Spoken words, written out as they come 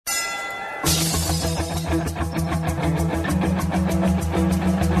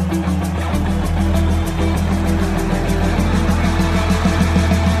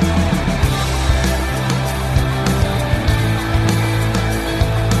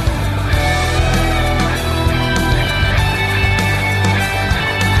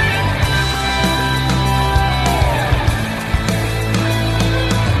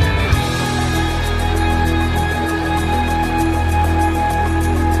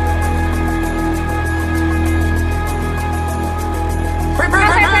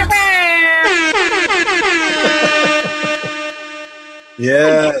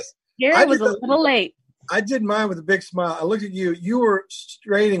Yes. Gary was a little late. I did mine with a big smile. I looked at you. You were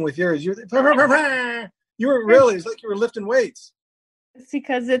straining with yours. You were really, it's like you were lifting weights. It's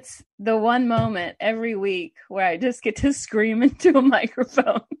because it's the one moment every week where I just get to scream into a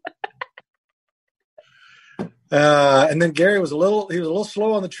microphone. And then Gary was a little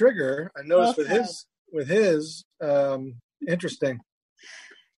slow on the trigger. I noticed with his interesting.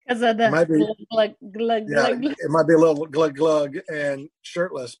 Because of the glug, glug, glug. It might be a little glug, glug and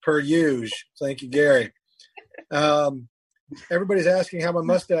shirtless per usual. Thank you, Gary. Everybody's asking how my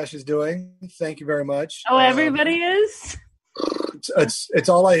mustache is doing. Thank you very much. Oh, everybody is? It's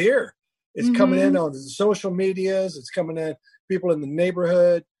all I hear. It's coming in on social medias. It's coming in people in the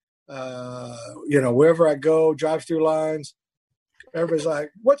neighborhood. Wherever I go, drive-through lines. Everybody's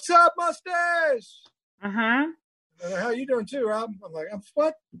like, "What's up, mustache?" How you doing too, Rob? I'm like,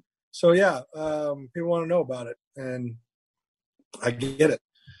 what? So yeah, people want to know about it, and I get it.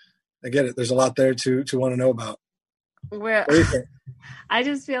 There's a lot there to want to know about. Well, what do you think? I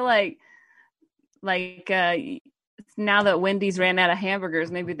just feel like now that Wendy's ran out of hamburgers,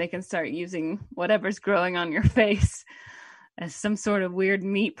 maybe they can start using whatever's growing on your face as some sort of weird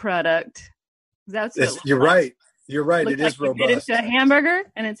meat product. That's you're right. You're right. It is robust. It's a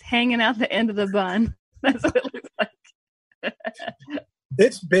hamburger, and it's hanging out the end of the bun. That's what it looks like.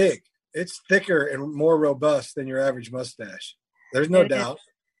 It's big. It's thicker and more robust than your average mustache. There's no doubt.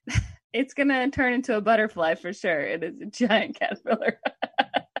 It's going to turn into a butterfly for sure. It is a giant caterpillar.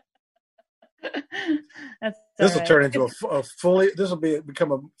 This will turn into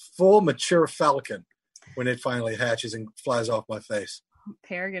become a full mature falcon when it finally hatches and flies off my face.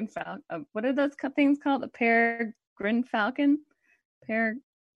 Peregrine falcon. What are those things called? The peregrine falcon? It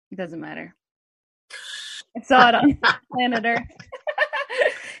doesn't matter. I saw it on planet Earth.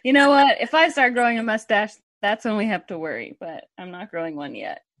 You know what? If I start growing a mustache, that's when we have to worry. But I'm not growing one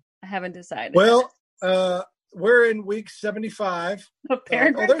yet. I haven't decided. Well, we're in week 75.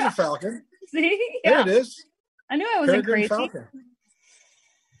 There's a falcon. See? Yeah. There it is. I knew I wasn't crazy. Falcon.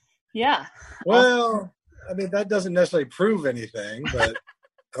 Yeah. Well, I mean, that doesn't necessarily prove anything, but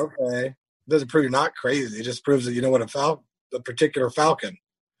okay. It doesn't prove you're not crazy. It just proves that you know what a particular falcon.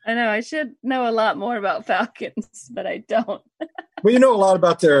 I know. I should know a lot more about falcons, but I don't. Well, you know a lot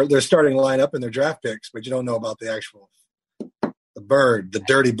about their starting lineup and their draft picks, but you don't know about the bird, the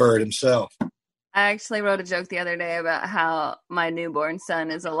dirty bird himself. I actually wrote a joke the other day about how my newborn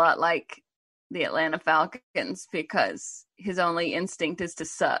son is a lot like the Atlanta Falcons because his only instinct is to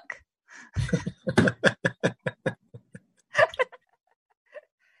suck.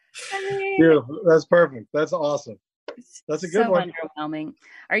 Beautiful. That's perfect. That's awesome. That's a good one. Underwhelming.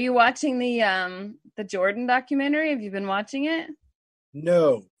 Are you watching the Jordan documentary? Have you been watching it?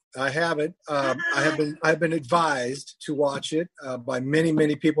 No, I haven't. I've been advised to watch it by many,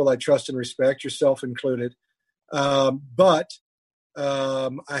 many people I trust and respect, yourself included. But I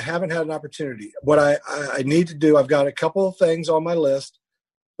haven't had an opportunity. What I need to do, I've got a couple of things on my list,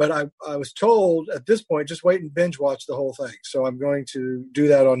 but I was told at this point, just wait and binge watch the whole thing. So I'm going to do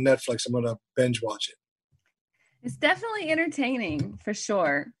that on Netflix. I'm going to binge watch it. It's definitely entertaining for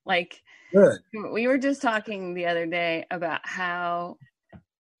sure. Like, good. We were just talking the other day about how,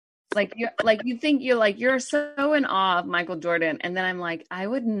 you think you're so in awe of Michael Jordan, and then I'm like, I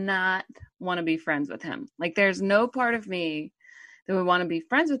would not want to be friends with him. Like, there's no part of me that would want to be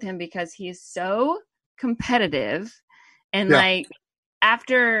friends with him because he is so competitive, and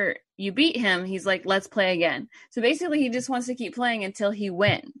after you beat him, he's like, let's play again. So basically, he just wants to keep playing until he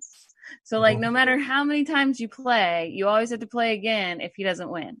wins. So, no matter how many times you play, you always have to play again if he doesn't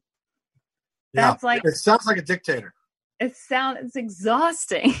win. Yeah, it sounds like a dictator. It's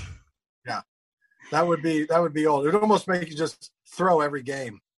exhausting. Yeah, that would be old. It would almost make you just throw every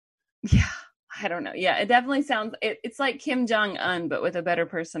game. Yeah, I don't know. Yeah, it definitely sounds. It's like Kim Jong-un, but with a better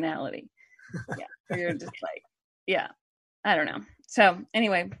personality. Yeah, you're just like, yeah, I don't know. So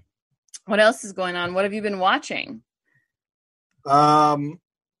anyway, what else is going on? What have you been watching?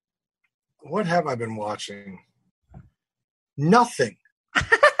 What have I been watching? Nothing.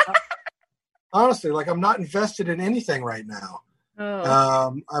 honestly, like I'm not invested in anything right now.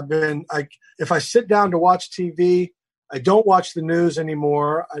 Oh. If I sit down to watch TV, I don't watch the news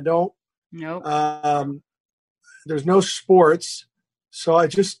anymore. I don't. Nope. There's no sports, so I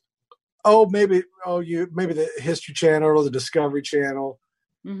just maybe the History Channel or the Discovery Channel,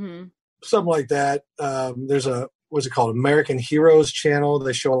 something like that. There's what's it called, American Heroes Channel.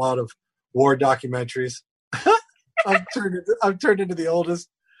 They show a lot of war documentaries. I've turned into the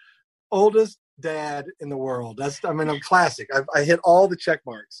oldest dad in the world. I'm classic. I hit all the check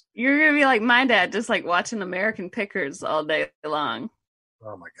marks. You're gonna be like my dad, just like watching American Pickers all day long.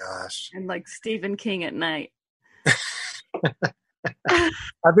 Oh my gosh! And like Stephen King at night.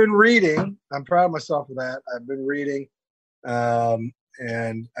 I've been reading. I'm proud of myself for that. I've been reading,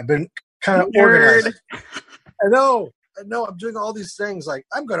 and I've been kind of organized. I know. I'm doing all these things. Like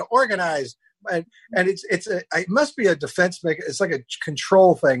I'm going to organize, and it must be a defense mechanism. It's like a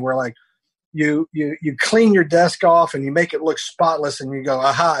control thing where like you clean your desk off and you make it look spotless, and you go,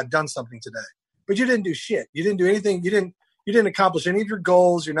 aha, I've done something today. But you didn't do shit. You didn't do anything. You didn't accomplish any of your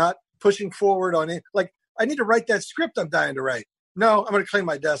goals. You're not pushing forward on it. Like I need to write that script I'm dying to write. No, I'm going to clean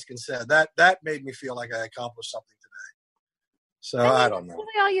my desk instead. That made me feel like I accomplished something today. So I don't know. That's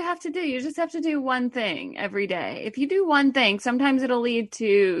really all you have to do. You just have to do one thing every day. If you do one thing, sometimes it'll lead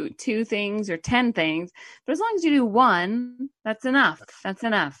to 2 things or 10 things. But as long as you do one, that's enough. That's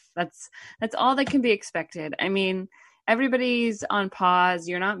enough. That's all that can be expected. I mean, everybody's on pause.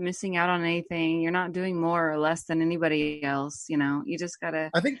 You're not missing out on anything. You're not doing more or less than anybody else. You just gotta.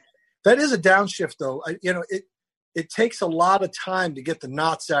 I think that is a downshift, though. It takes a lot of time to get the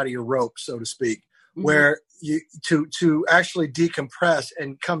knots out of your rope, so to speak, where you to actually decompress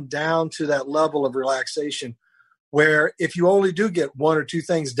and come down to that level of relaxation where if you only do get 1 or 2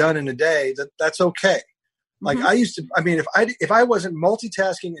 things done in a day, that's okay. Like I used to, if I wasn't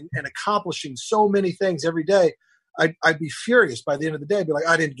multitasking and accomplishing so many things every day, I'd be furious by the end of the day. I'd be like,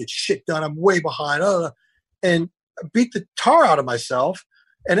 I didn't get shit done. I'm way behind. And beat the tar out of myself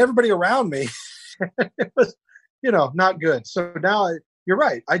and everybody around me. It was, not good. So now you're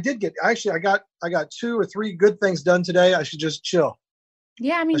right. I got 2 or 3 good things done today. I should just chill.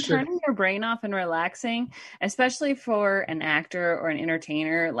 Yeah, turning your brain off and relaxing, especially for an actor or an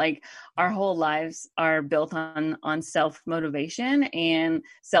entertainer, like our whole lives are built on self-motivation and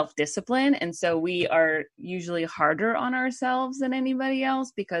self-discipline. And so we are usually harder on ourselves than anybody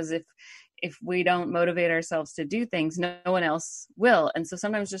else because if we don't motivate ourselves to do things, no one else will. And so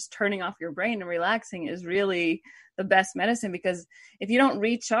sometimes just turning off your brain and relaxing is really the best medicine, because if you don't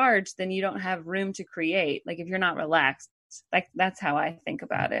recharge, then you don't have room to create. Like if you're not relaxed, like that's how I think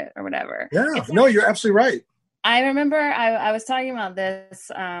about it or whatever. Yeah, no, you're absolutely right. I remember I was talking about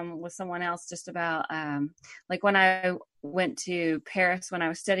this with someone else just about like when I went to Paris when I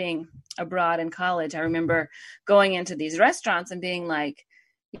was studying abroad in college. I remember going into these restaurants and being like,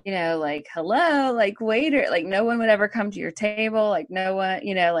 like, hello, like waiter, like no one would ever come to your table. Like no one,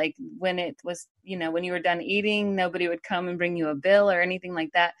 like when it was, when you were done eating, nobody would come and bring you a bill or anything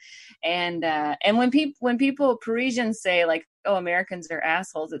like that. And when people Parisians say like, oh, Americans are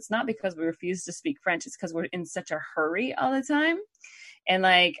assholes, it's not because we refuse to speak French. It's because we're in such a hurry all the time. And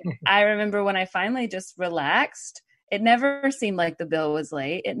like, I remember when I finally just relaxed, it never seemed like the bill was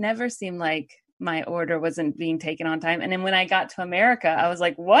late. It never seemed like my order wasn't being taken on time. And then when I got to America, I was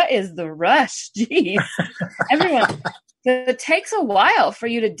like, what is the rush? Jeez. Everyone. It takes a while for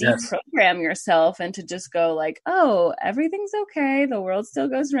you to deprogram yourself and to just go like, oh, everything's okay. The world still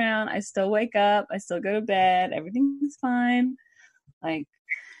goes round. I still wake up. I still go to bed. Everything's fine. Like,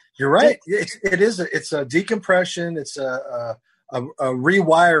 you're right. It's a decompression. It's a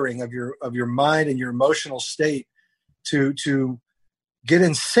rewiring of your mind and your emotional state to get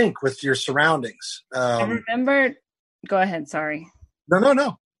in sync with your surroundings. I remember, go ahead. Sorry.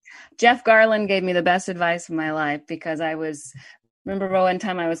 No. Jeff Garland gave me the best advice of my life because remember one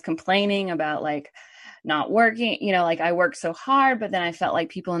time I was complaining about like not working, like I worked so hard, but then I felt like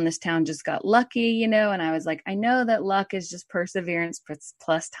people in this town just got lucky, and I was like, I know that luck is just perseverance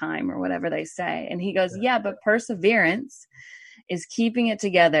plus time or whatever they say. And he goes, yeah, but perseverance is keeping it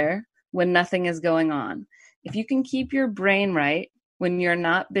together when nothing is going on. If you can keep your brain right when you're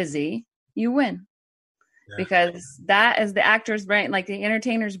not busy, you win. Yeah. Because that is the actor's brain, like the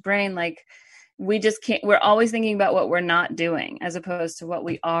entertainer's brain. Like we just can't, we're always thinking about what we're not doing as opposed to what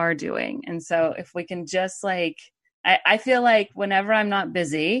we are doing. And so if we can just like, I feel like whenever I'm not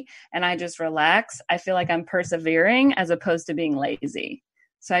busy and I just relax, I feel like I'm persevering as opposed to being lazy.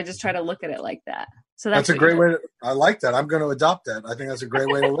 So I just try to look at it like that. So that's a great way. I like that. I'm going to adopt that. I think that's a great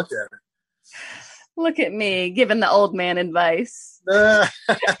way to look at it. Look at me giving the old man advice.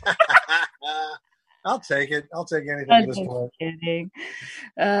 take it. I'll take anything I'm at this just point. kidding.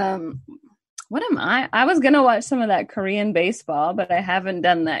 What am I? I was going to watch some of that Korean baseball, but I haven't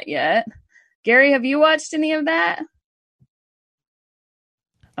done that yet. Gary, have you watched any of that?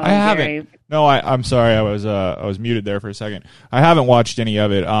 Oh, I haven't. Gary. No, I'm sorry. I was muted there for a second. I haven't watched any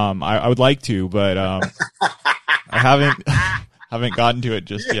of it. I would like to, but I haven't gotten to it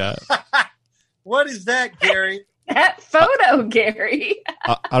just yet. What is that, Gary? That photo, Gary.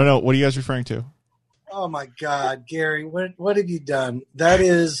 I don't know. What are you guys referring to? Oh my God, Gary! What have you done?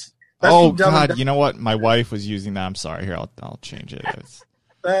 That's Oh from Dumb and God! You know what? My wife was using that. I'm sorry. Here, I'll change it.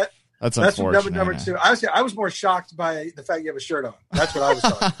 That's from Dumb unfortunate. and Dumber 2. I was more shocked by the fact you have a shirt on. That's what I was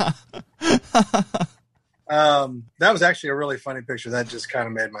talking about. That was actually a really funny picture. That just kind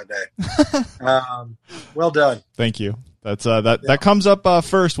of made my day. Well done. Thank you. That comes up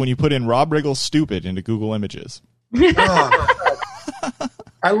first when you put in Rob Riggle's "stupid" into Google Images. Oh,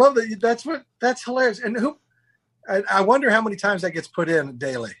 I love that. That's hilarious. And I wonder how many times that gets put in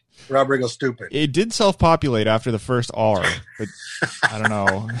daily. Rob Riggle's stupid. It did self-populate after the first R, but I don't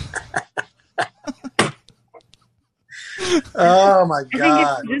know. Oh my God! I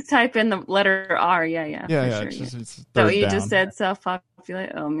think if you just type in the letter R, yeah. Yeah. Sure, It's so you down. just said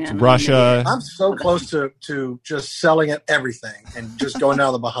self-populate. Oh man, It's Russia. I'm so close to just selling it everything and just going down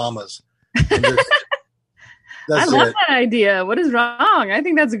to the Bahamas. And I love that idea. What is wrong? I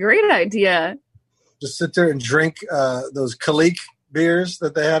think that's a great idea. Just sit there and drink those Kalik beers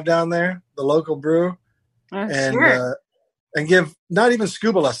that they have down there, the local brew, Sure. And give not even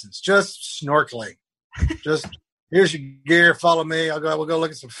scuba lessons, just snorkeling. Just here's your gear, follow me. We'll go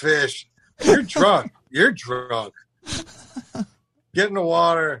look at some fish. You're drunk. You're drunk. Get in the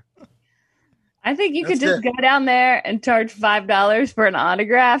water. I think you could just go down there and charge $5 for an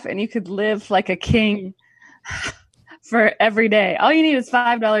autograph, and you could live like a king for every day. All you need is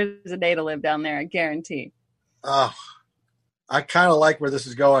 $5 a day to live down there, I guarantee. Oh, I kind of like where this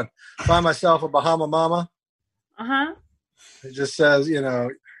is going. Find myself a Bahama mama. Uh-huh. It just says, you're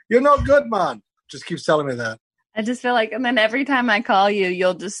no good, man. Just keeps telling me that. I just feel like, and then every time I call you,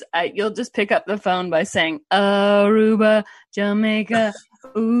 you'll just pick up the phone by saying Aruba, Jamaica,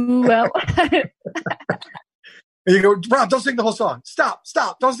 ooh. And you go, Rob, don't sing the whole song. Stop,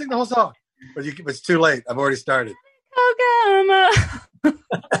 don't sing the whole song. But it's too late. I've already started.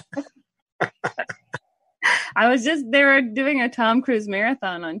 They were doing a Tom Cruise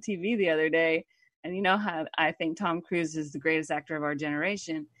marathon on TV the other day. And you know how I think Tom Cruise is the greatest actor of our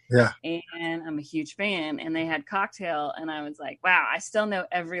generation. Yeah. And I'm a huge fan. And they had Cocktail. And I was like, wow, I still know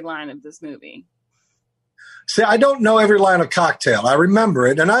every line of this movie. See, I don't know every line of Cocktail. I remember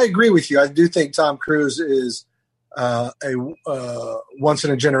it. And I agree with you. I do think Tom Cruise is a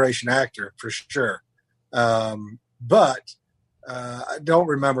once-in-a-generation actor for sure. But I don't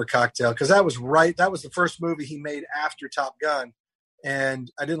remember Cocktail because that was the first movie he made after Top Gun.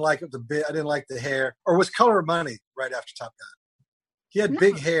 And I didn't like it I didn't like the hair. Or was Color of Money right after Top Gun? He had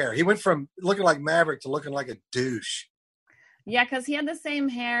big hair. He went from looking like Maverick to looking like a douche. Yeah, because he had the same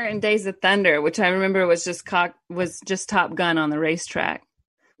hair in Days of Thunder, which I remember was just Top Gun on the racetrack.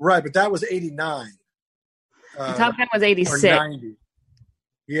 Right, but that was 89. Top Gun was 86. Or 90.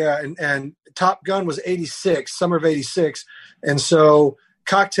 Yeah, and Top Gun was 86, summer of 86. And so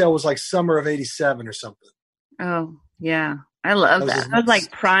Cocktail was like summer of 87 or something. Oh, yeah. I love that. That was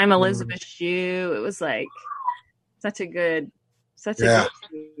like prime Elizabeth Shue. It was like such a good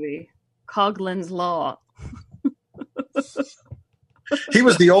movie. Coughlin's Law. He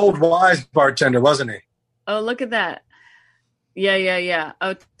was the old wise bartender, wasn't he? Oh, look at that. Yeah.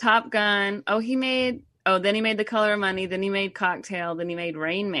 Oh, Top Gun. Oh, then he made The Color of Money. Then he made Cocktail. Then he made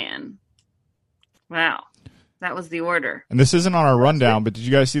Rain Man. Wow. That was the order. And this isn't on our rundown, but did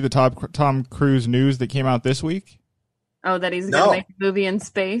you guys see the Tom Cruise news that came out this week? Oh, that he's going to make a movie in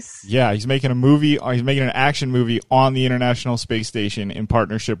space? Yeah, he's making a movie. He's making an action movie on the International Space Station in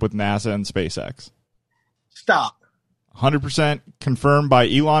partnership with NASA and SpaceX. Stop. 100% confirmed by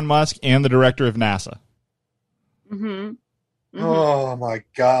Elon Musk and the director of NASA. Mm-hmm. Oh, my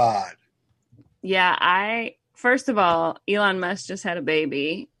God. Yeah, first of all, Elon Musk just had a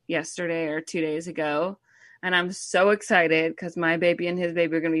baby yesterday or 2 days ago. And I'm so excited because my baby and his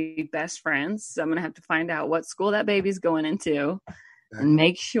baby are going to be best friends. So I'm going to have to find out what school that baby's going into and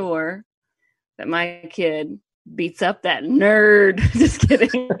make sure that my kid beats up that nerd. Just kidding.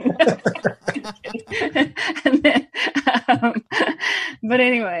 But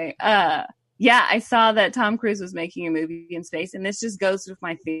anyway, yeah, I saw that Tom Cruise was making a movie in space. And this just goes with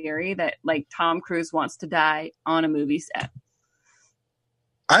my theory that like Tom Cruise wants to die on a movie set.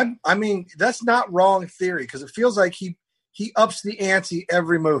 I mean, that's not wrong theory because it feels like he ups the ante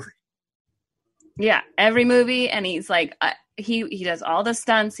every movie. Yeah, every movie, and he's like, he does all the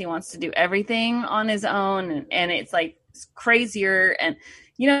stunts. He wants to do everything on his own, and it's like it's crazier. And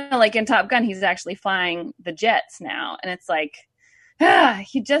like in Top Gun, he's actually flying the jets now, and it's like,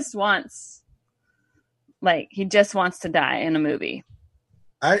 he just wants to die in a movie.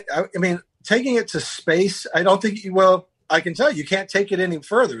 I mean, taking it to space, I don't think. Well, I can tell you can't take it any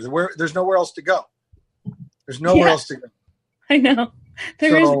further. There's nowhere else to go. There's nowhere else to go. I know.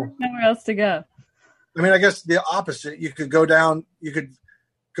 There is nowhere else to go. I mean, I guess the opposite. You could go down to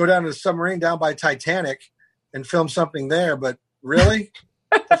the submarine down by Titanic and film something there, but really?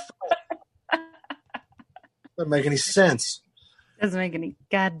 Doesn't make any sense. Doesn't make any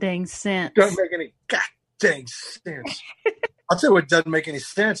goddamn sense. Doesn't make any goddamn sense. I'll tell you what doesn't make any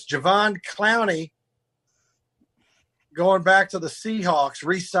sense. Javon Clowney going back to the Seahawks,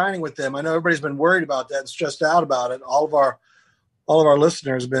 re-signing with them. I know everybody's been worried about that and stressed out about it. All of our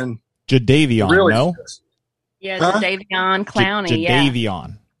listeners have been Jadeveon, really no? stressed. Yeah, Jadeveon Clowney.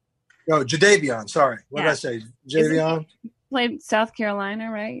 Jadeveon. No, Jadeveon. Sorry, what did I say? Jadeveon played South Carolina,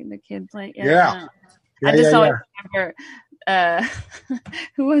 right? The kid played. Yeah. I just always remember.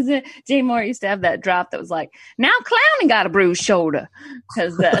 Who was it? Jay Moore used to have that drop that was like, "Now Clowney got a bruised shoulder,"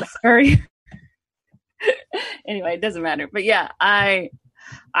 because that's very. Anyway, it doesn't matter. But yeah, I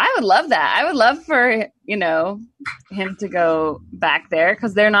would love that. I would love for him to go back there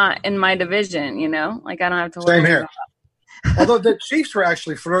because they're not in my division. Like I don't have to. Same here. Although the Chiefs were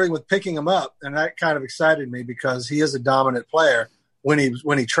actually flirting with picking him up, and that kind of excited me because he is a dominant player when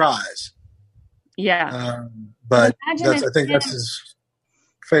he tries. Yeah. But I think that's his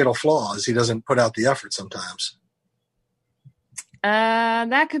fatal flaw is he doesn't put out the effort sometimes.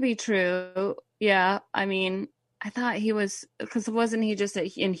 That could be true. Yeah. I mean, I thought he was because wasn't he just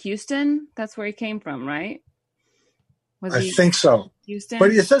in Houston? That's where he came from, right? I think so. Houston,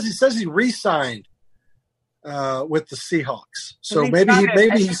 but he says he re-signed with the Seahawks. So maybe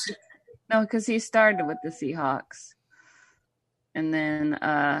he's no, because he started with the Seahawks, and then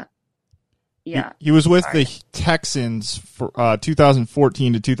yeah, he was with the Texans for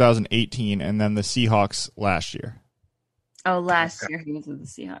 2014 to 2018, and then the Seahawks last year. Oh, last year he was with the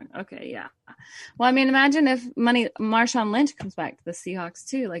Seahawks. Okay, yeah. Well, I mean, imagine if Marshawn Lynch comes back to the Seahawks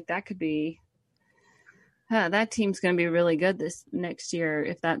too. Like that could be. That team's going to be really good this next year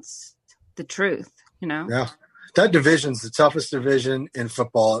if that's the truth. Yeah, that division's the toughest division in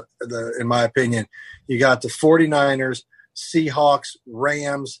football. In my opinion, you got the 49ers, Seahawks,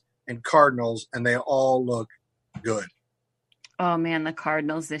 Rams, and Cardinals, and they all look good. Oh man, the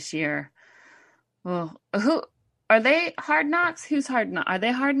Cardinals this year. Oh, who are they? Hard Knocks? Who's Hard Knocks? Are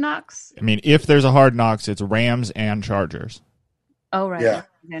they Hard Knocks? I mean, if there's a Hard Knocks, it's Rams and Chargers. Oh right, yeah.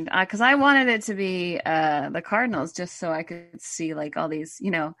 Because I wanted it to be the Cardinals just so I could see like all these,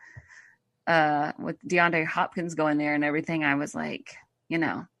 with DeAndre Hopkins going there and everything. I was like,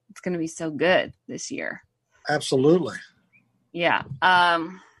 it's going to be so good this year. Absolutely. Yeah.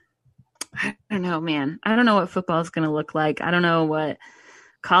 I don't know, man. I don't know what football is going to look like. I don't know what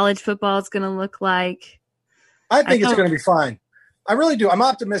college football is going to look like. I think it's going to be fine. I really do. I'm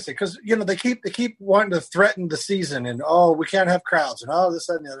optimistic because they keep wanting to threaten the season and we can't have crowds and this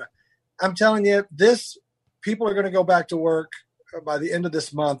that, and the other. I'm telling you, people are going to go back to work by the end of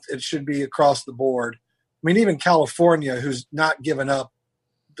this month. It should be across the board. I mean, even California, who's not given up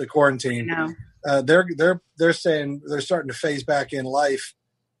the quarantine, they're saying they're starting to phase back in life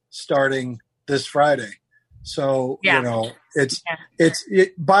starting this Friday. So it's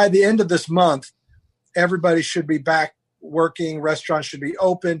by the end of this month, everybody should be back working. Restaurants should be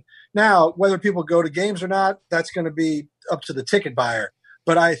open. Now, whether people go to games or not, that's going to be up to the ticket buyer.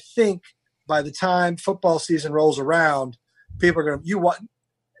 But I think by the time football season rolls around, people are going to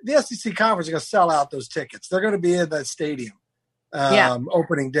the SEC conference is going to sell out those tickets. They're going to be in that stadium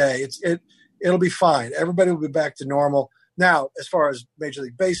opening day. It'll be fine. Everybody will be back to normal. Now, as far as Major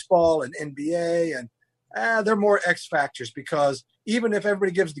League Baseball and NBA, and they're more X factors because even if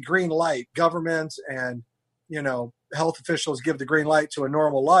everybody gives the green light, governments and health officials give the green light to a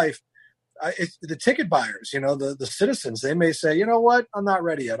normal life. It's the ticket buyers, the citizens, they may say, you know what? I'm not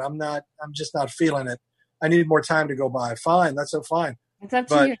ready yet. I'm just not feeling it. I need more time to go by. Fine. That's so fine. It's up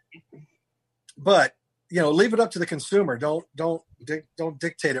to you. But, leave it up to the consumer. Don't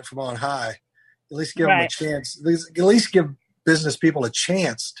dictate it from on high. At least give them a chance. At least give business people a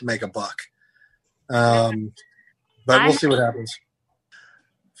chance to make a buck. But we'll see what happens.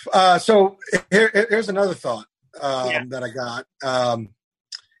 So here's another thought that I got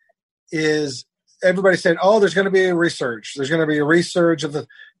is everybody said, there's going to be a resurge. There's going to be a resurge of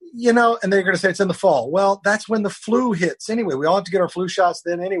and they're going to say it's in the fall. Well, that's when the flu hits anyway. We all have to get our flu shots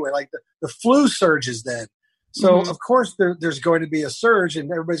then anyway. Like the flu surges then. So, of course, there's going to be a surge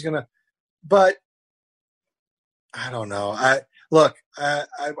and everybody's going to – but I don't know. I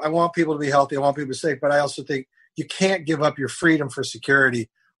want people to be healthy. I want people to be safe, but I also think you can't give up your freedom for security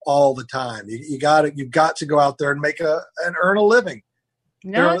all the time. You've got to go out there and and earn a living.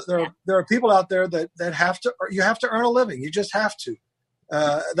 No, there are people out there that you have to earn a living. You just have to.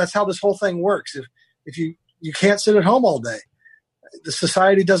 That's how this whole thing works. If you can't sit at home all day, the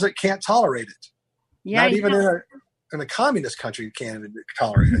society can't tolerate it. Yeah, not even in a communist country you can't even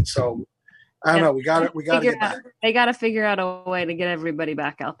tolerate it. So I don't know. We got to get back. They got to figure out a way to get everybody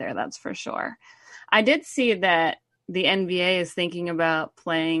back out there. That's for sure. I did see that the NBA is thinking about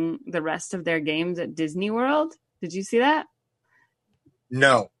playing the rest of their games at Disney World. Did you see that?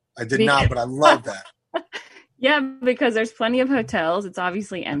 No, I did not, but I love that. Yeah, because there's plenty of hotels. It's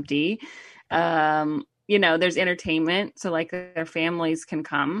obviously empty. There's entertainment, so like their families can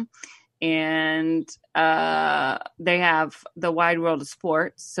come. And they have the wide world of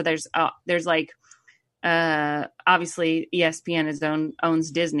sports. So there's like obviously ESPN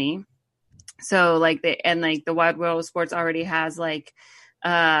owns Disney. So like the wide world of sports already has like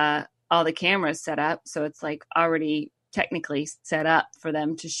all the cameras set up. So it's like already technically set up for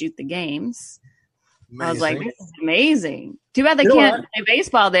them to shoot the games. Amazing. I was like, this is amazing. Too bad they can't play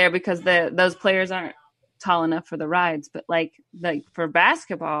baseball there because those players aren't tall enough for the rides, but like for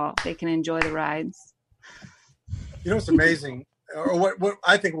basketball they can enjoy the rides. What's amazing or what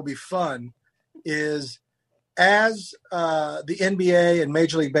I think will be fun is as the NBA and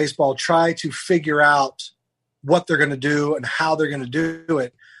Major League Baseball try to figure out what they're going to do and how they're going to do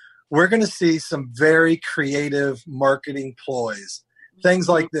it, we're going to see some very creative marketing ploys. Things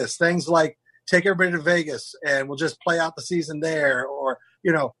like this, things like take everybody to Vegas and we'll just play out the season there, or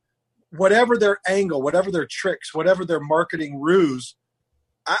whatever their angle, whatever their tricks, whatever their marketing ruse,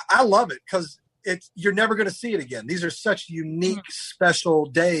 I love it because you're never going to see it again. These are such unique, special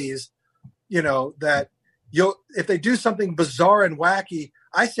days, that if they do something bizarre and wacky,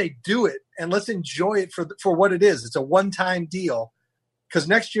 I say do it and let's enjoy it for what it is. It's a one-time deal because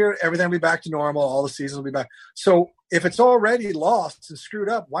next year everything will be back to normal. All the seasons will be back. So if it's already lost and screwed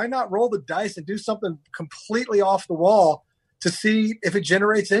up, why not roll the dice and do something completely off the wall to see if it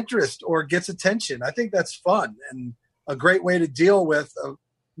generates interest or gets attention? I think that's fun and a great way to deal with,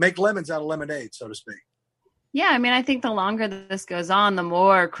 make lemons out of lemonade, so to speak. Yeah, I mean, I think the longer this goes on, the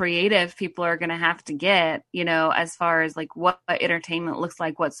more creative people are going to have to get, as far as like what entertainment looks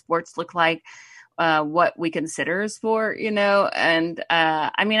like, what sports look like, what we consider a sport, and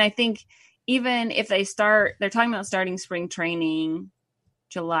I mean, I think even if they're talking about starting spring training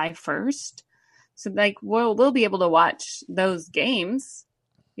July 1st. So like we'll be able to watch those games,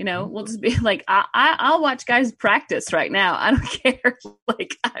 we'll just be like, I'll watch guys practice right now. I don't care.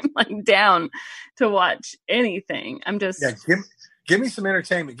 Like I'm like down to watch anything. I'm just give me some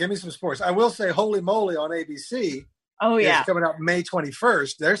entertainment. Give me some sports. I will say Holy Moly on ABC. Oh yeah. Is coming out May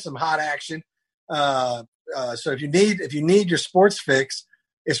 21st. There's some hot action. So if you need your sports fix,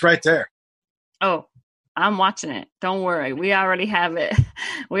 it's right there. Oh, I'm watching it. Don't worry. We already have it.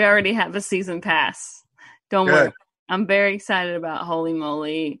 We already have a season pass. Don't worry. I'm very excited about Holy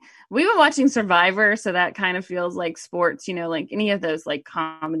Moly. We've been watching Survivor, so that kind of feels like sports, like any of those like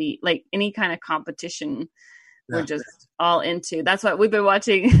comedy, like any kind of competition we're just all into. That's what we've been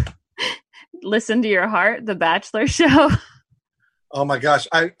watching. Listen to Your Heart, The Bachelor show. Oh my gosh.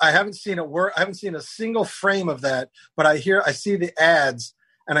 I haven't seen it work. I haven't seen a single frame of that, but I see the ads.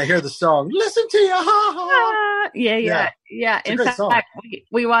 And I hear the song, Listen to Your Heart. Yeah. In fact,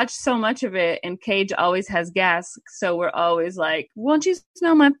 we watch so much of it, and Cage always has gas. So we're always like, won't you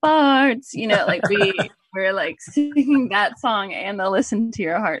smell my farts? Like we're like singing that song and the Listen to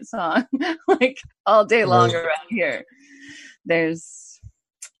Your Heart song like all day long around here. There's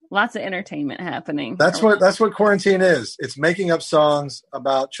lots of entertainment happening. That's what quarantine is. It's making up songs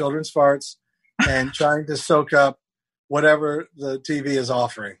about children's farts and trying to soak up whatever the TV is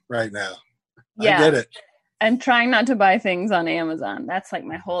offering right now. Yeah. I get it. And trying not to buy things on Amazon. That's like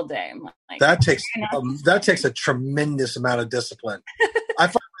my whole day. I'm like, that takes a tremendous amount of discipline. I find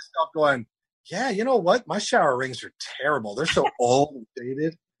myself going, yeah, you know what? My shower rings are terrible. They're so old and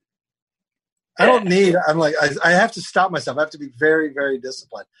dated. I'm like, I have to stop myself. I have to be very, very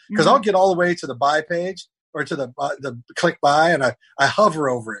disciplined because I'll get all the way to the buy page or to the click buy and I hover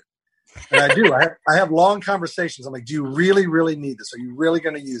over it. And I do. I have long conversations. I'm like, do you really, really need this? Are you really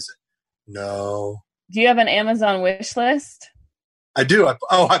going to use it? No. Do you have an Amazon wish list? I do.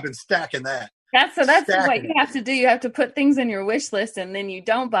 I've been stacking that. That's what Stacking you it. have to do. You have to put things in your wish list, and then you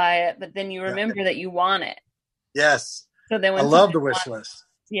don't buy it, but then you remember that you want it. Yes. So then when I love the wish list.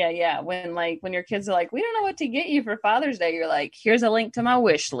 Yeah. When your kids are like, we don't know what to get you for Father's Day, you're like, here's a link to my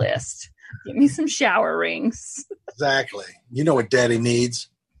wish list. Get me some shower rings. Exactly. You know what daddy needs.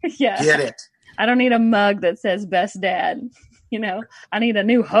 Yeah. Get it. I don't need a mug that says best dad. I need a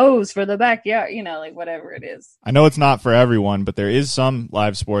new hose for the backyard, like whatever it is. I know it's not for everyone, but there is some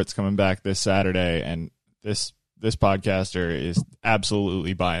live sports coming back this Saturday, and this podcaster is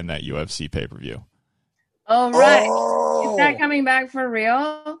absolutely buying that UFC pay-per-view. Oh, right. Is that coming back for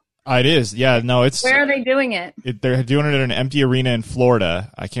real? It is. Yeah, no, it's... Where are they doing it? They're doing it at an empty arena in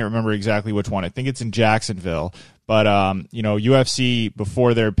Florida. I can't remember exactly which one. I think it's in Jacksonville. But, UFC,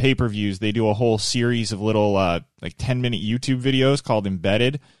 before their pay-per-views, they do a whole series of little, 10-minute YouTube videos called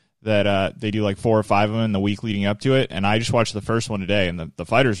Embedded that they do 4 or 5 of them in the week leading up to it. And I just watched the first one today, and the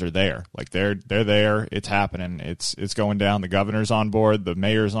fighters are there. They're there. It's happening. It's going down. The governor's on board. The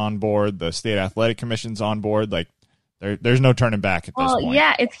mayor's on board. The state athletic commission's on board. There's no turning back at this point. Well,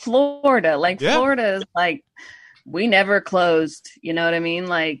 yeah, it's Florida. Florida is we never closed. You know what I mean?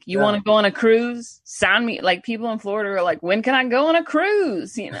 You want to go on a cruise? Sign me. People in Florida are like, when can I go on a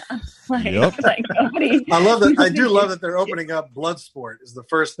cruise? Yep. Nobody. I love that. I do love that they're opening up blood sport is the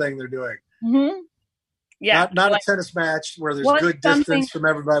first thing they're doing. Mm-hmm. Yeah. Not a tennis match where there's good distance from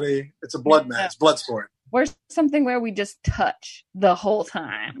everybody. It's a blood match, blood sport. Or something where we just touch the whole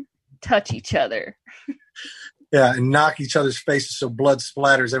time. Touch each other. Yeah, and knock each other's faces so blood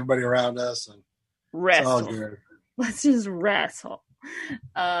splatters everybody around us. And wrestle. It's all good. Let's just wrestle.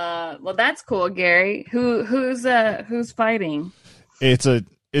 Well, that's cool, Gary. Who's fighting? It's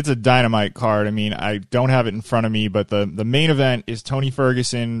a dynamite card. I mean, I don't have it in front of me, but the main event is Tony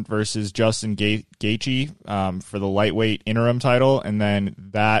Ferguson versus Justin Gaethje for the lightweight interim title, and then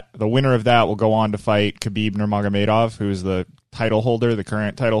the winner of that will go on to fight Khabib Nurmagomedov, who is the title holder, the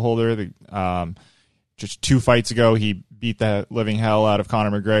current title holder. Just 2 fights ago, he beat the living hell out of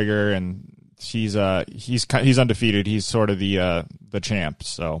Conor McGregor, and he's undefeated. He's sort of the champ.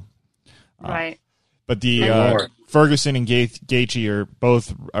 So, right. But the Ferguson and Gaethje are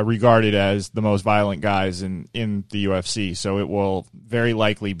both regarded as the most violent guys in the UFC. So it will very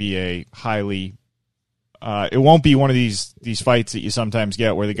likely be a highly. It won't be one of these fights that you sometimes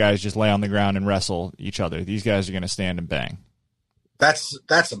get where the guys just lay on the ground and wrestle each other. These guys are going to stand and bang. That's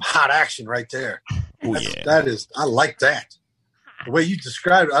some hot action right there. Oh, yeah. That is. I like that. The way you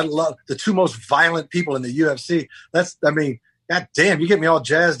described it, I love the 2 most violent people in the UFC. God damn, you get me all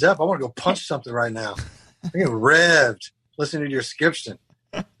jazzed up. I want to go punch something right now. I get revved listening to your description.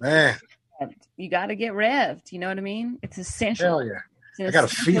 Man. You got to get revved. You know what I mean? It's essential. Hell yeah. I got a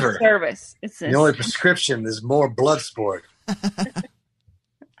fever. Service. The only prescription is more blood sport.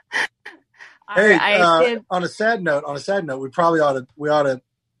 Hey, on a sad note, we probably ought to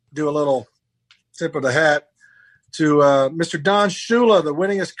do a little tip of the hat to Mr. Don Shula, the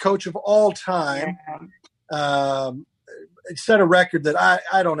winningest coach of all time. It set a record that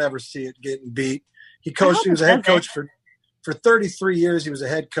I don't ever see it getting beat. He was a head coach for 33 years. He was a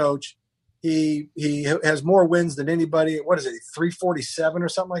head coach. He has more wins than anybody. What is it, 347 or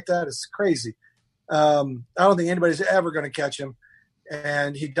something like that? It's crazy. I don't think anybody's ever going to catch him.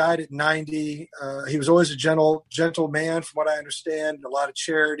 And he died at 90. He was always a gentle man, from what I understand. A lot of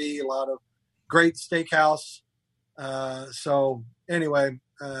charity, a lot of great steakhouse. So anyway,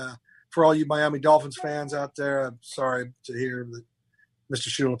 for all you Miami Dolphins fans out there, I'm sorry to hear that Mr.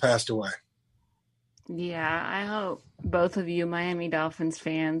 Shula passed away. Yeah, I hope both of you Miami Dolphins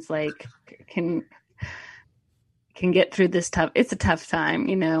fans can get through this tough. It's a tough time,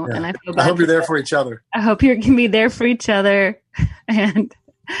 Yeah. And I hope you're there for each other. I hope you can be there for each other, and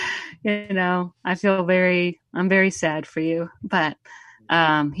I feel I'm very sad for you, but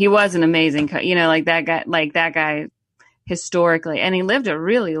he was an amazing that guy historically, and he lived a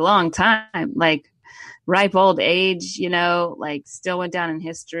really long time, ripe old age, still went down in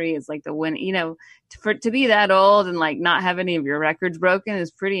history as the win, to be that old and not have any of your records broken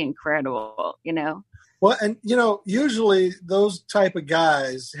is pretty incredible, Well, and usually those type of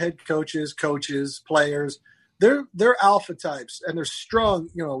guys, head coaches, players, they're alpha types, and they're strong,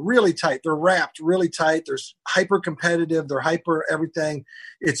 really tight. They're wrapped really tight. They're hyper competitive. They're hyper everything.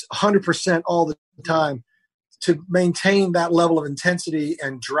 It's 100% all the time to maintain that level of intensity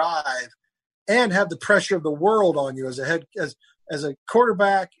and drive, and have the pressure of the world on you as a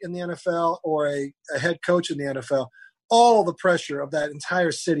quarterback in the NFL or a head coach in the NFL. All the pressure of that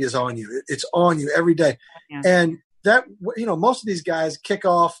entire city is on you. It's on you every day. Yeah. And that, most of these guys kick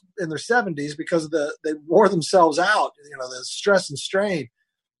off in their 70s because they wore themselves out, the stress and strain.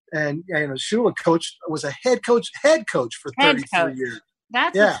 And Shula was a head coach for 33 years.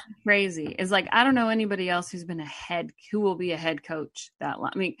 That's what's crazy. Is like, I don't know anybody else who will be a head coach that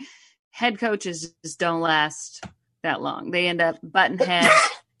long. I mean, head coaches just don't last that long. They end up butting heads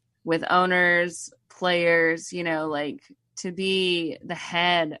with owners, players, like to be the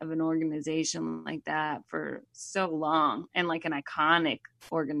head of an organization like that for so long and like an iconic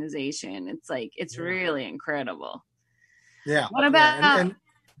organization. It's like, it's really incredible. Yeah. What about, I'm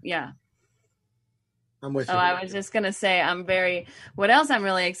with you. Oh, I was just going to say, what else I'm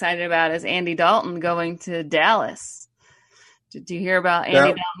really excited about is Andy Dalton going to Dallas. Did you hear about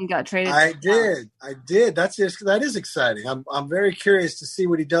Andy Dalton got traded? I did. That is exciting. I'm very curious to see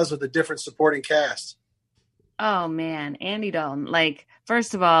what he does with a different supporting cast. Oh man, Andy Dalton. Like,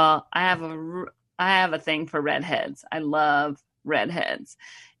 first of all, I have a thing for redheads. I love redheads.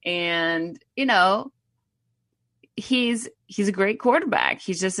 And, he's a great quarterback.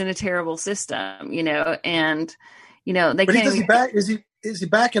 He's just in a terrible system, and they but can't. Is he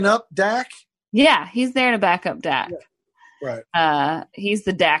backing up Dak? Yeah, he's there to back up Dak. Yeah. Right. He's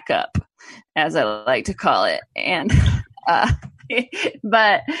the Dak-Up, as I like to call it. And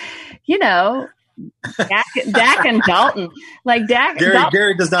but Dak and Dalton, like Dak.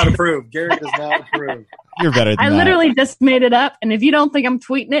 Gary does not approve. Gary does not approve. You're better than I literally just made it up, and if you don't think I'm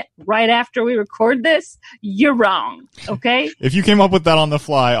tweeting it right after we record this, you're wrong. Okay? If you came up with that on the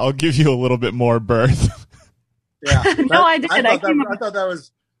fly, I'll give you a little bit more berth. Yeah. No, I did. I thought that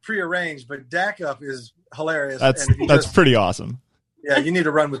was prearranged, but Dak-Up is hilarious. That's pretty awesome. Yeah, you need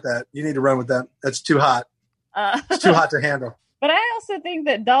to run with that. That's too hot. It's too hot to handle. But I also think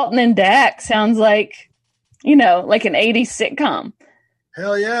that Dalton and Dak sounds like, like an 80s sitcom.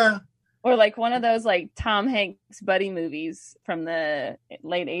 Hell yeah. Or like one of those like Tom Hanks buddy movies from the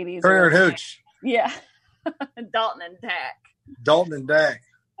late 80s. Turner and Hooch. Yeah. Dalton and Dak.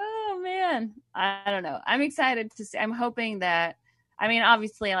 Oh, man. I don't know. I'm excited to see. I'm hoping that,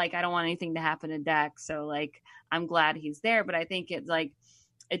 obviously, like, I don't want anything to happen to Dak. So, like, I'm glad he's there. But I think it's like,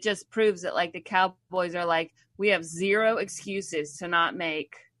 it just proves that, like, the Cowboys are like, we have zero excuses to not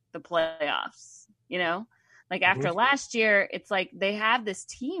make the playoffs, Like after last year, it's like they have this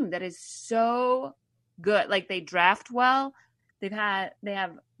team that is so good. Like they draft well. They have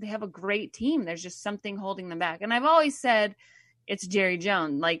a great team. There's just something holding them back. And I've always said it's Jerry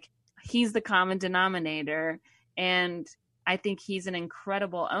Jones. Like he's the common denominator. And I think he's an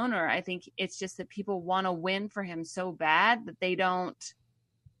incredible owner. I think it's just that people want to win for him so bad that they aren't,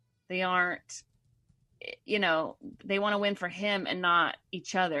 they want to win for him and not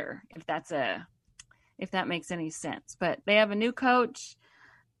each other. If that makes any sense. But they have a new coach,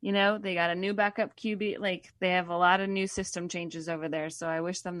 they got a new backup QB. Like they have a lot of new system changes over there. So I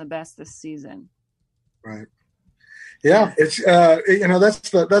wish them the best this season. Right. Yeah. It's, that's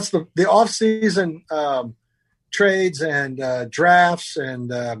the off season trades and drafts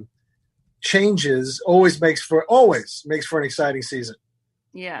and changes always makes for an exciting season.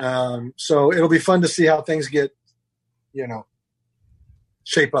 Yeah. So it'll be fun to see how things get,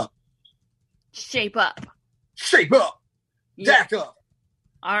 shape up. Yeah. Dak-Up.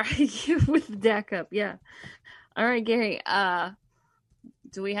 All right. With Dak-Up. Yeah. All right, Gary.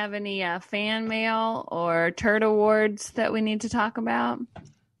 Do we have any fan mail or Turd Awards that we need to talk about?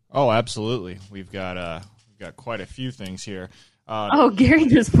 Oh, absolutely. We've got quite a few things here. Gary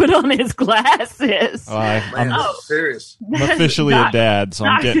just put on his glasses. I'm serious. I'm officially a dad, so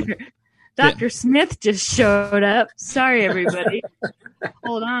I'm getting... Dr. Smith just showed up. Sorry, everybody.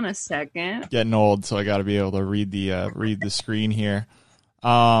 Hold on a second. Getting old, so I got to be able to read the screen here.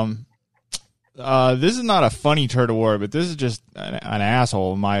 This is not a funny Turd Award, but this is just an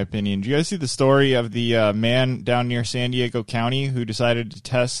asshole, in my opinion. Do you guys see the story of the man down near San Diego County who decided to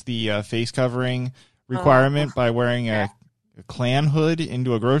test the face covering requirement by wearing a Klan hood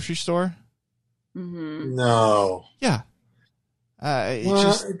into a grocery store? Mm-hmm. No. Yeah.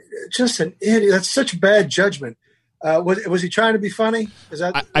 Just an idiot. That's such bad judgment. Was he trying to be funny? Is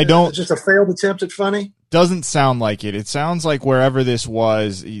that I don't just a failed attempt at funny? Doesn't sound like it. It sounds like wherever this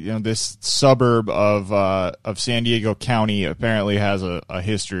was, this suburb of San Diego County apparently has a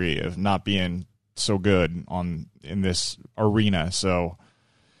history of not being so good in this arena. So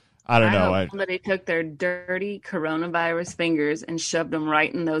I don't know. Somebody took their dirty coronavirus fingers and shoved them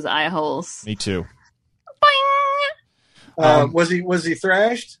right in those eye holes. Me too. Was he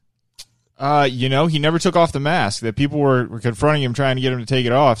thrashed? He never took off the mask. That people were confronting him, trying to get him to take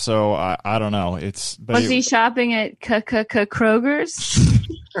it off. So I don't know. Was he shopping at Kroger's?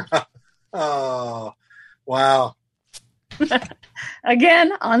 Oh, wow!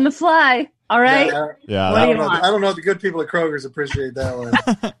 Again, on the fly. All right. Yeah. I don't know if the good people at Kroger's appreciate that one.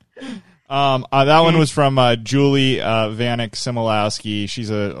 That one was from Julie Vanek Similowski. She's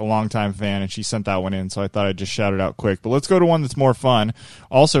a longtime fan, and she sent that one in, so I thought I'd just shout it out quick. But let's go to one that's more fun.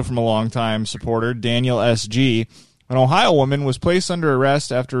 Also from a longtime supporter, Daniel S.G. An Ohio woman was placed under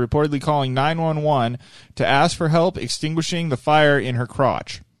arrest after reportedly calling 911 to ask for help extinguishing the fire in her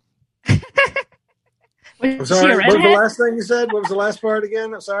crotch. I'm sorry, what was the last thing you said? What was the last part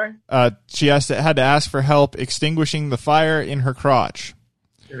again? I'm sorry. She had to ask for help extinguishing the fire in her crotch.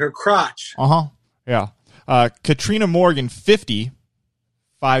 In her crotch. Yeah. Katrina Morgan, 50,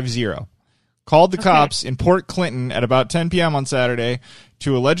 called the cops in Port Clinton at about 10 p.m. on Saturday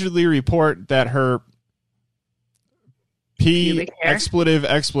to allegedly report that her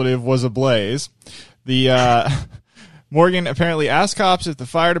expletive was ablaze. The Morgan apparently asked cops if the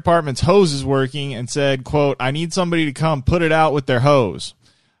fire department's hose is working and said, quote, "I need somebody to come put it out with their hose."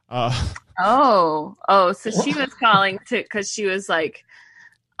 So she was calling because she was like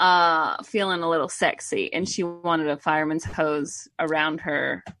feeling a little sexy and she wanted a fireman's hose around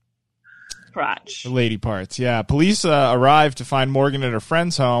her crotch. The lady parts, yeah. Police arrived to find Morgan at her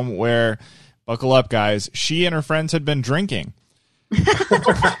friend's home where, buckle up, guys, she and her friends had been drinking.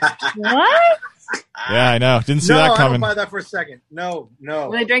 What? Yeah, I know. Didn't see that coming. I don't buy that for a second. No.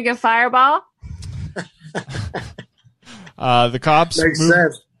 Were they drinking Fireball? The cops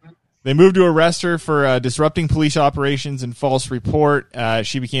moved to arrest her for disrupting police operations and false report.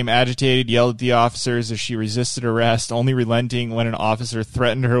 She became agitated, yelled at the officers as she resisted arrest, only relenting when an officer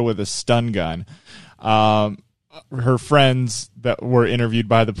threatened her with a stun gun. Her friends that were interviewed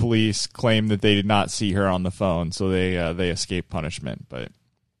by the police claimed that they did not see her on the phone, so they escaped punishment. But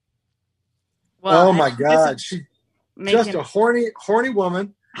oh my God, she's just a horny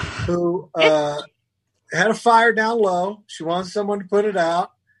woman who had a fire down low. She wants someone to put it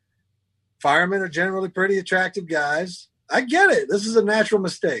out. Firemen are generally pretty attractive guys. I get it. This is a natural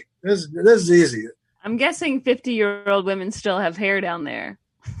mistake. This is easy. I'm guessing 50-year-old women still have hair down there.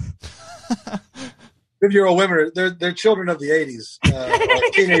 50-year-old women, they're children of the 80s,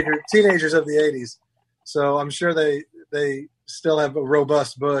 teenagers of the 80s. So I'm sure they still have a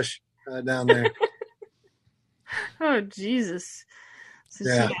robust bush down there. Oh, Jesus.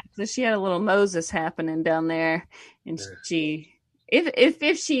 So she had a little Moses happening down there, and she,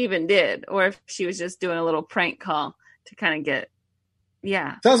 if she even did, or if she was just doing a little prank call to kind of get,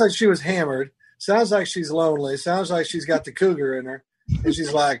 Sounds like she was hammered. Sounds like she's lonely. Sounds like she's got the cougar in her, and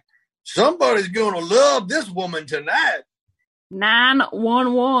she's like, somebody's going to love this woman tonight.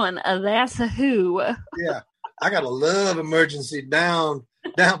 911, that's a who. Yeah, I got a love emergency down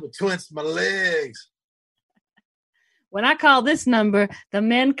between my legs. When I call this number, the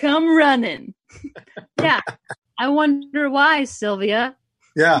men come running. Yeah, I wonder why, Sylvia.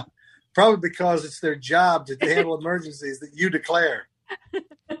 Yeah, probably because it's their job to handle emergencies that you declare.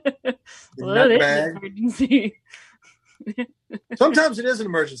 Well, it is an emergency. Sometimes it is an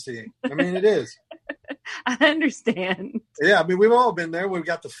emergency. I mean, it is. I understand. Yeah, I mean, we've all been there. We've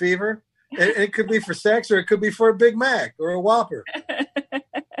got the fever. It could be for sex, or it could be for a Big Mac or a Whopper.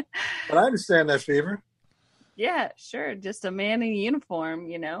 But I understand that fever. Yeah, sure. Just a man in uniform,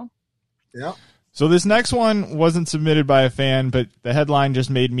 Yeah. So this next one wasn't submitted by a fan, but the headline just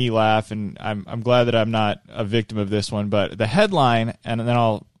made me laugh, and I'm glad that I'm not a victim of this one. But the headline, and then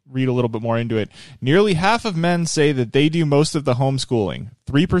I'll read a little bit more into it. Nearly half of men say that they do most of the homeschooling.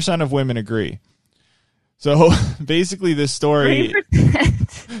 3% of women agree. So basically this story...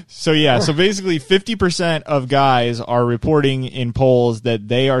 3%. So basically 50% of guys are reporting in polls that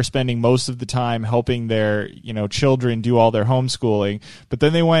they are spending most of the time helping their, children do all their homeschooling. But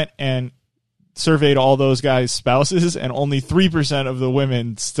then they went and surveyed all those guys' spouses, and only 3% of the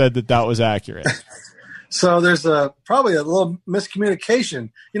women said that was accurate. So there's probably a little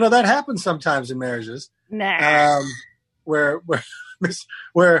miscommunication. That happens sometimes in marriages. Nah. Where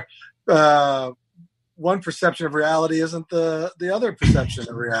one perception of reality isn't the other perception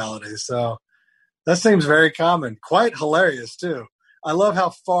of reality. So that seems very common. Quite hilarious too. I love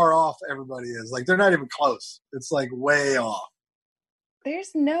how far off everybody is. Like, they're not even close. It's like way off.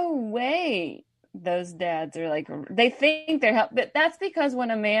 There's no way those dads are like, they think they're help, but that's because when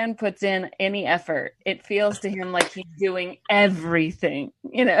a man puts in any effort, it feels to him like he's doing everything,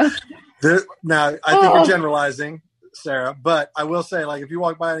 Now, I think you're generalizing, Sarah, but I will say, like, if you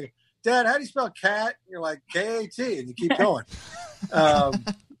walk by and go, Dad, how do you spell cat? You're like, K-A-T, and you keep going. I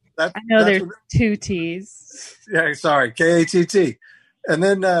know there's two T's. Yeah, sorry, K-A-T-T. And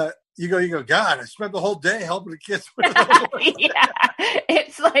then you go, God, I spent the whole day helping the kids with yeah,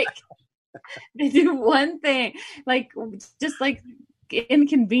 it's like they do one thing, like just like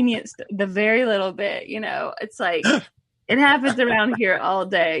inconvenienced the very little bit, It's like It happens around here all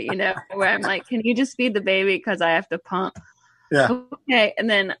day, where I'm like, can you just feed the baby because I have to pump? Yeah. Okay. And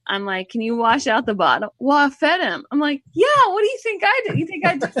then I'm like, can you wash out the bottle? Well, I fed him. I'm like, yeah, what do you think I did? You think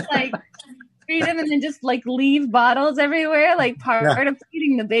I just like feed him and then just like leave bottles everywhere? Like part of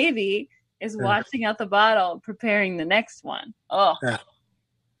feeding the baby is washing out the bottle, preparing the next one. Oh. Yeah.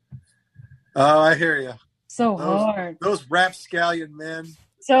 Oh, I hear you. So hard. Those rapscallion men.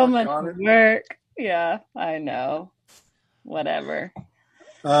 So much work. Yeah, I know. Whatever.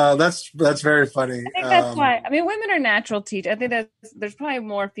 That's very funny. I think that's why. I mean, women are natural teachers. I think there's probably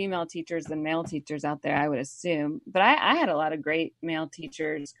more female teachers than male teachers out there, I would assume. But I had a lot of great male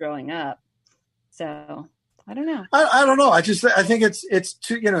teachers growing up. So I don't know. I don't know. I think it's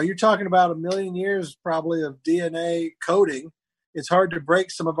too. You're talking about 1 million years probably of DNA coding. It's hard to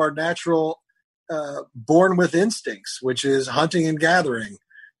break some of our natural born with instincts, which is hunting and gathering,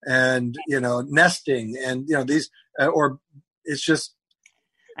 and nesting, and these or it's just.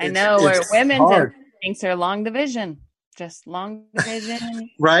 I know where women's instincts are long division, just long division.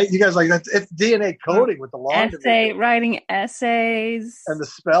 Right? You guys it's DNA coding with the long division. Writing essays. And the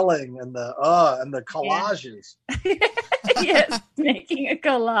spelling and the collages. Yeah. Yes, making a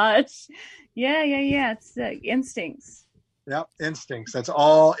collage. Yeah. It's instincts. Yep, instincts. That's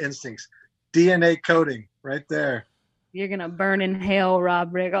all instincts. DNA coding right there. You're going to burn in hell,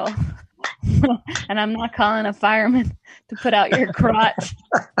 Rob Riggle. And I'm not calling a fireman to put out your crotch.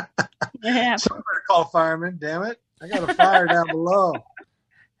 Yeah. Somebody call fireman, damn it. I got a fire down below.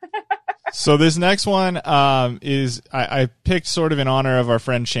 So this next one is I picked sort of in honor of our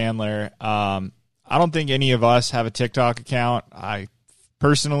friend Chandler. I don't think any of us have a TikTok account. I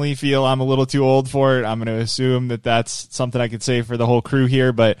personally feel I'm a little too old for it. I'm going to assume that that's something I could say for the whole crew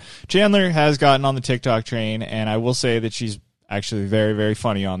here. But Chandler has gotten on the TikTok train, and I will say that she's actually very, very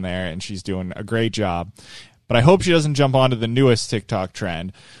funny on there, and she's doing a great job. But I hope she doesn't jump onto the newest TikTok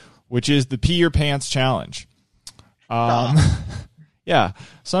trend, which is the Pee Your Pants Challenge. Yeah,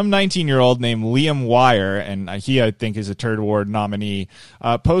 some 19-year-old named Liam Wire, and he, I think, is a Turd Award nominee,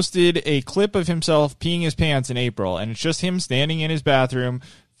 posted a clip of himself peeing his pants in April, and it's just him standing in his bathroom,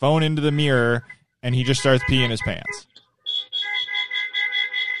 phone into the mirror, and he just starts peeing his pants.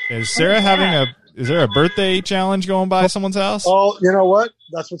 Is Sarah Is there a birthday challenge going by someone's house? Oh, you know what?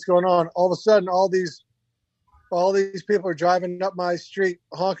 That's what's going on. All of a sudden, all these people are driving up my street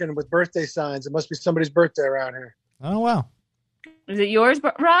honking with birthday signs. It must be somebody's birthday around here. Oh, wow. Is it yours,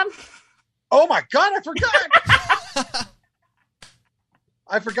 Rob? Oh, my God, I forgot.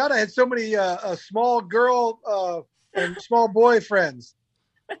 I forgot I had so many small girl and small boy friends.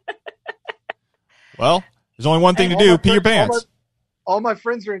 Well, there's only one thing to do. Pee your pants. All my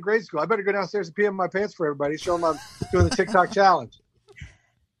friends are in grade school. I better go downstairs and pee in my pants for everybody. Show them I'm doing the TikTok challenge.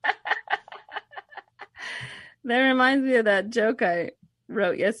 That reminds me of that joke I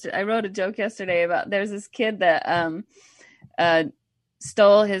wrote yesterday. I wrote a joke yesterday about there's this kid that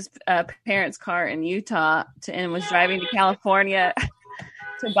stole his parents' car in Utah and was driving to California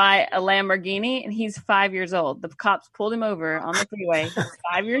to buy a Lamborghini, and he's 5 years old. The cops pulled him over on the freeway. He was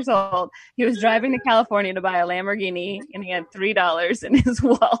 5 years old. He was driving to California to buy a Lamborghini, and he had $3 in his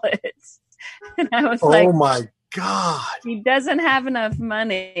wallet. And I was like, oh my God. He doesn't have enough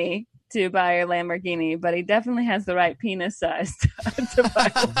money to buy a Lamborghini, but he definitely has the right penis size to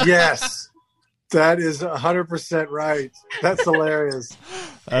buy one. Yes. That is 100% right. That's hilarious.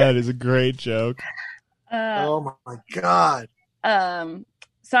 That is a great joke. Oh my God.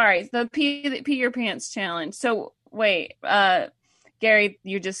 Sorry, the pee your pants challenge. So wait, Gary,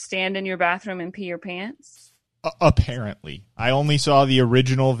 you just stand in your bathroom and pee your pants? Apparently. I only saw the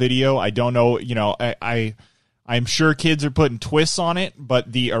original video. I don't know, I'm sure kids are putting twists on it,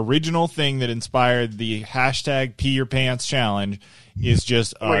 but the original thing that inspired the hashtag Pee Your Pants Challenge is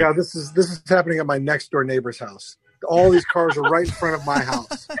just... oh my God, this is happening at my next door neighbor's house. All these cars are right in front of my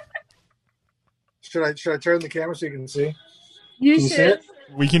house. Should I turn the camera so you can see? You can should. See it?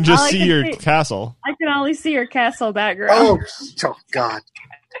 We can just see your castle. I can only see your castle background. Oh God.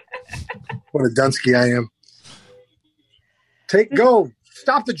 What a Dunsky I am. Go.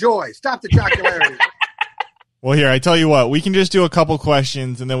 Stop the joy. Stop the jocularity. Well, here, I tell you what. We can just do a couple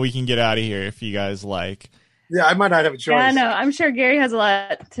questions, and then we can get out of here if you guys like. Yeah, I might not have a choice. Yeah, no, I'm sure Gary has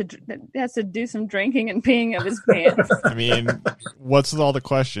has to do some drinking and peeing of his pants. I mean, what's with all the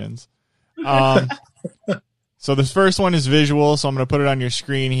questions? So this first one is visual, so I'm going to put it on your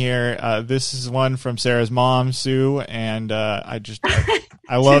screen here. This is one from Sarah's mom, Sue, and I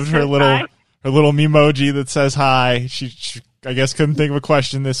loved her little memoji that says hi. She I guess couldn't think of a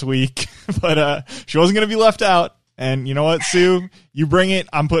question this week, but she wasn't going to be left out. And you know what, Sue? You bring it.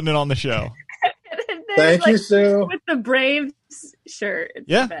 I'm putting it on the show. Thank you, Sue. With the Braves shirt. It's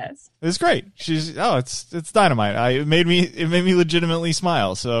the best. It's great. It's dynamite. It made me legitimately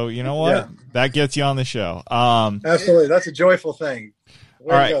smile. So you know what? Yeah. That gets you on the show. Absolutely. That's a joyful thing.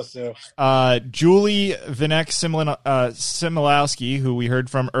 Where all right. Go, Sue? Julie Vinek Similowski, who we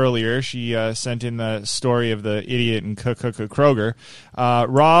heard from earlier, she sent in the story of the idiot and Kroger.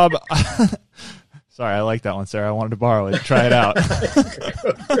 Rob, sorry, I like that one, Sarah. I wanted to borrow it. Try it out.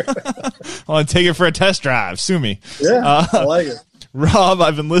 I want to take it for a test drive. Sue me. Yeah, I like it. Rob,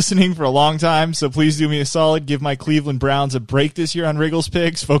 I've been listening for a long time, so please do me a solid. Give my Cleveland Browns a break this year on Wriggles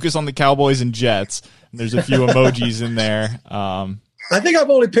Picks. Focus on the Cowboys and Jets. And there's a few emojis in there. I think I've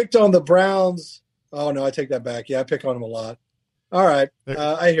only picked on the Browns. Oh, no, I take that back. Yeah, I pick on them a lot. All right.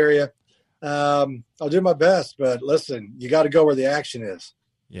 I hear you. I'll do my best, but listen, you got to go where the action is.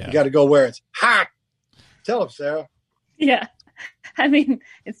 Yeah. You got to go where it's hot. Tell them, Sarah. Yeah. I mean,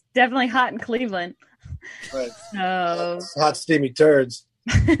 it's definitely hot in Cleveland. Right. So hot, steamy turds.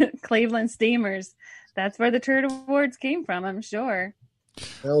 Cleveland Steamers. That's where the Turd Awards came from, I'm sure.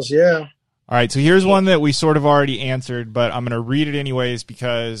 Hells yeah. All right, so here's one that we sort of already answered, but I'm going to read it anyways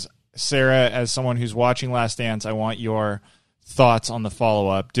because, Sarah, as someone who's watching Last Dance, I want your thoughts on the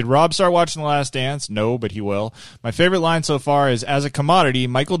follow-up. Did Rob start watching The Last Dance? No, but he will. My favorite line so far is, as a commodity,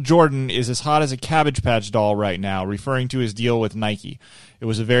 Michael Jordan is as hot as a Cabbage Patch doll right now, referring to his deal with Nike. It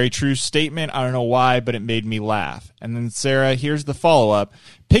was a very true statement. I don't know why, but it made me laugh. And then, Sarah, here's the follow-up.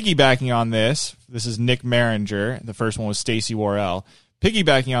 Piggybacking on this is Nick Maringer. The first one was Stacey Worrell.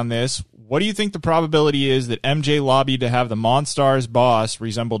 Piggybacking on this, what do you think the probability is that MJ lobbied to have the Monstars boss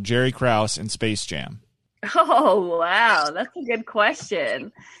resemble Jerry Krause in Space Jam? Oh, wow. That's a good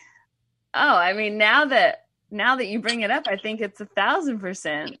question. Oh, I mean, now that you bring it up, I think it's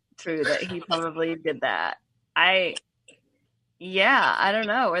 1,000% true that he probably did that. I don't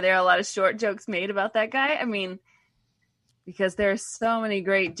know. Were there a lot of short jokes made about that guy? I mean, because there are so many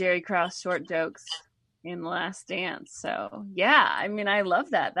great Jerry Krause short jokes in The Last Dance. So, yeah, I mean, I love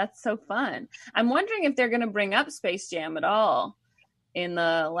that. That's so fun. I'm wondering if they're going to bring up Space Jam at all in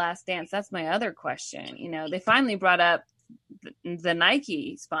The Last Dance. That's my other question. You know, they finally brought up the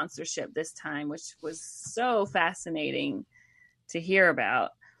Nike sponsorship this time, which was so fascinating to hear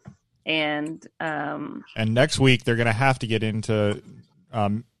about. And next week they're going to have to get into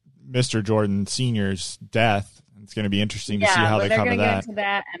Mr. Jordan Sr.'s death. It's going to be interesting to see how they cover that. They're going to get into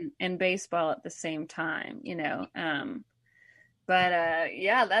that and baseball at the same time, you know.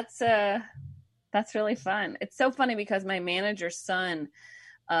 That's really fun. It's so funny because my manager's son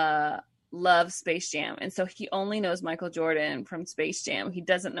loves Space Jam, and so he only knows Michael Jordan from Space Jam. He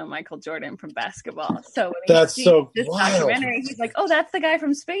doesn't know Michael Jordan from basketball. So when that's so this wild. Documentary, he's like, "Oh, that's the guy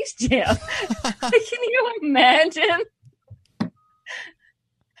from Space Jam." Can you imagine?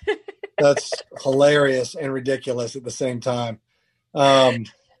 That's hilarious and ridiculous at the same time. To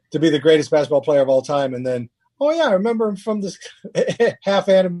be the greatest basketball player of all time, and then, oh yeah, I remember him from this half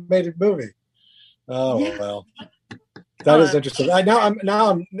animated movie. Oh yeah. Well, that is interesting.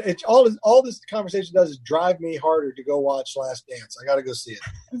 It's all this conversation does is drive me harder to go watch Last Dance. I got to go see it.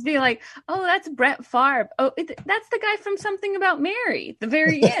 It's be like, oh, that's Brett Favre. Oh, that's the guy from Something About Mary. The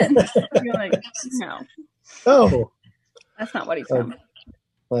very end. You're like, no. Oh, that's not what he's from.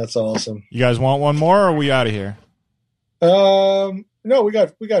 That's awesome. You guys want one more, or are we out of here? No, we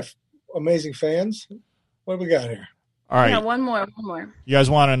got amazing fans. What do we got here? All right. Yeah, one more. You guys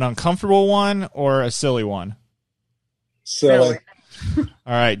want an uncomfortable one or a silly one? Silly. All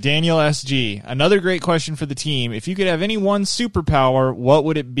right, Daniel SG. Another great question for the team. If you could have any one superpower, what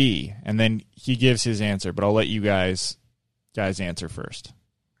would it be? And then he gives his answer, but I'll let you guys answer first.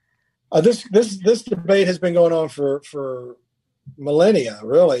 This debate has been going on for millennia,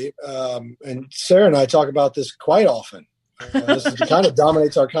 really. And Sarah and I talk about this quite often. This kind of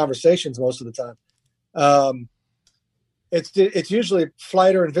dominates our conversations most of the time. It's usually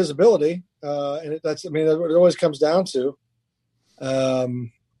flight or invisibility, and that's what it always comes down to.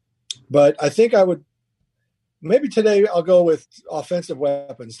 But I think I would maybe today I'll go with offensive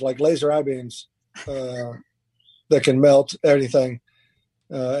weapons like laser eye beams that can melt anything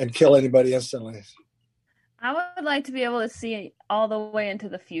and kill anybody instantly. I would like to be able to see all the way into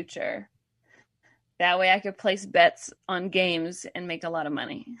the future. That way I could place bets on games and make a lot of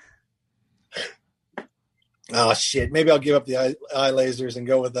money. Oh shit! Maybe I'll give up the eye lasers and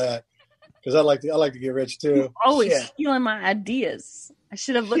go with that because I like to get rich too. You're always stealing my ideas. I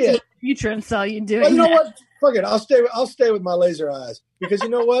should have looked at the future and saw you doing. Well, you know what? Fuck it. I'll stay with my laser eyes because you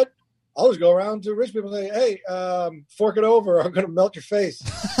know what? I'll just go around to rich people and say, "Hey, fork it over. Or I'm going to melt your face."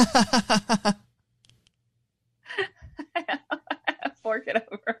 Fork it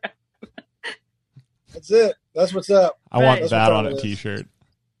over. That's it. That's what's up. I want That's that what on time a it is. T-shirt.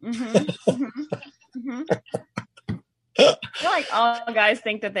 I feel like all guys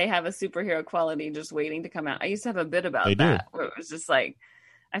think that they have a superhero quality just waiting to come out. I used to have a bit about They that do. where it was just like,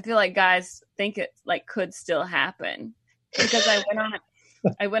 I feel like guys think it like could still happen because I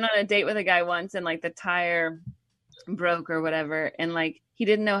went on a date with a guy once and like the tire broke or whatever, and like he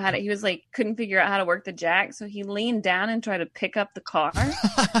didn't know how to. He was like couldn't figure out how to work the jack, so he leaned down and tried to pick up the car,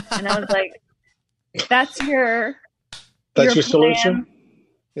 and I was like, "That's your solution."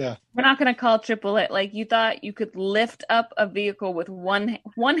 Yeah, we're not going to call AAA. Like you thought you could lift up a vehicle with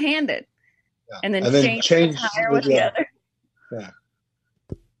one-handed, and then change the tire with the other. Yeah.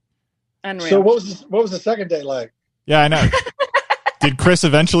 Unreal. So what was the second day like? Yeah, I know. Did Chris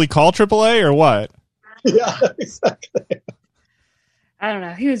eventually call AAA or what? Yeah, exactly. I don't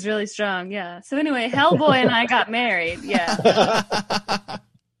know. He was really strong. Yeah. So anyway, Hellboy and I got married. Yeah.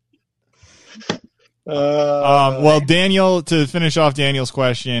 Well, Daniel, to finish off Daniel's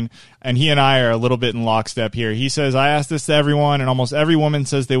question, and he and I are a little bit in lockstep here. He says, I asked this to everyone, and almost every woman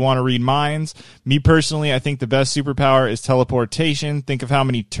says they want to read minds. Me personally, I think the best superpower is teleportation. Think of how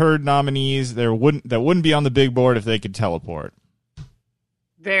many turd nominees that wouldn't be on the big board if they could teleport.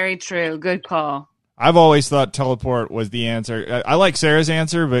 Very true. Good call. I've always thought teleport was the answer. I like Sarah's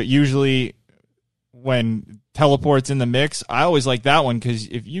answer, but usually when teleport's in the mix, I always like that one because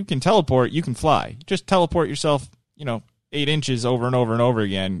if you can teleport, you can fly. Just teleport yourself, 8 inches over and over and over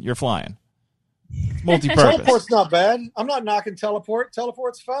again. You're flying. Multi-purpose. Teleport's not bad. I'm not knocking teleport.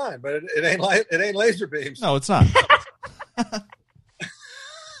 Teleport's fine, but it ain't laser beams. No, it's not.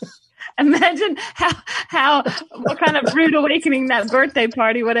 Imagine how what kind of rude awakening that birthday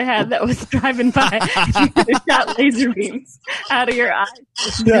party would have had that was driving by. You could have shot laser beams out of your eyes.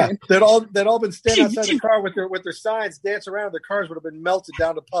 Yeah, they'd all been standing outside the car with their signs, dance around. Their cars would have been melted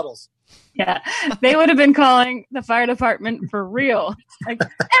down to puddles. Yeah, they would have been calling the fire department for real. Like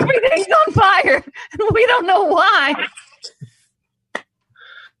everything's on fire, and we don't know why.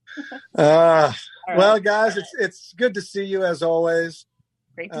 Well, guys, it's good to see you as always.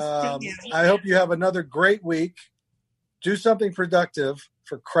 Great to see you. I hope you have another great week. Do something productive,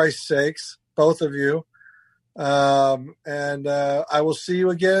 for Christ's sakes, both of you. And I will see you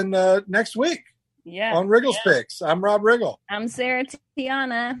again next week on Wriggle's Picks. I'm Rob Riggle. I'm Sarah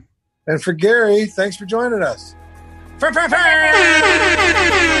Tiana. And for Gary, thanks for joining us.